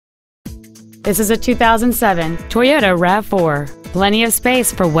This is a 2007 Toyota RAV4. Plenty of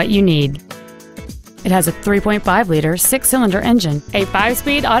space for what you need. It has a 3.5-liter six-cylinder engine, a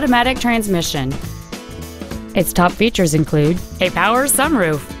 5-speed automatic transmission. Its top features include a power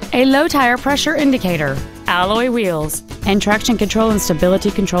sunroof, a low tire pressure indicator, alloy wheels, and traction control and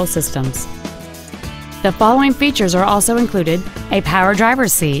stability control systems. The following features are also included: a power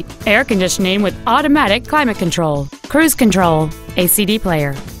driver's seat, air conditioning with automatic climate control, cruise control, a CD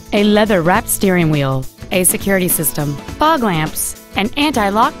player, a leather-wrapped steering wheel, a security system, fog lamps, an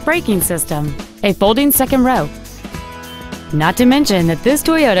anti-lock braking system, a folding second row. Not to mention that this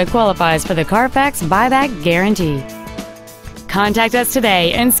Toyota qualifies for the Carfax buyback guarantee. Contact us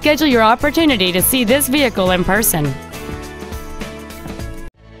today and schedule your opportunity to see this vehicle in person.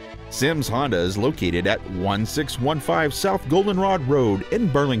 Sims Honda is located at 1615 South Goldenrod Road in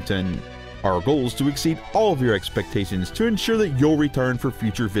Burlington. Our goal is to exceed all of your expectations to ensure that you'll return for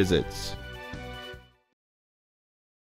future visits.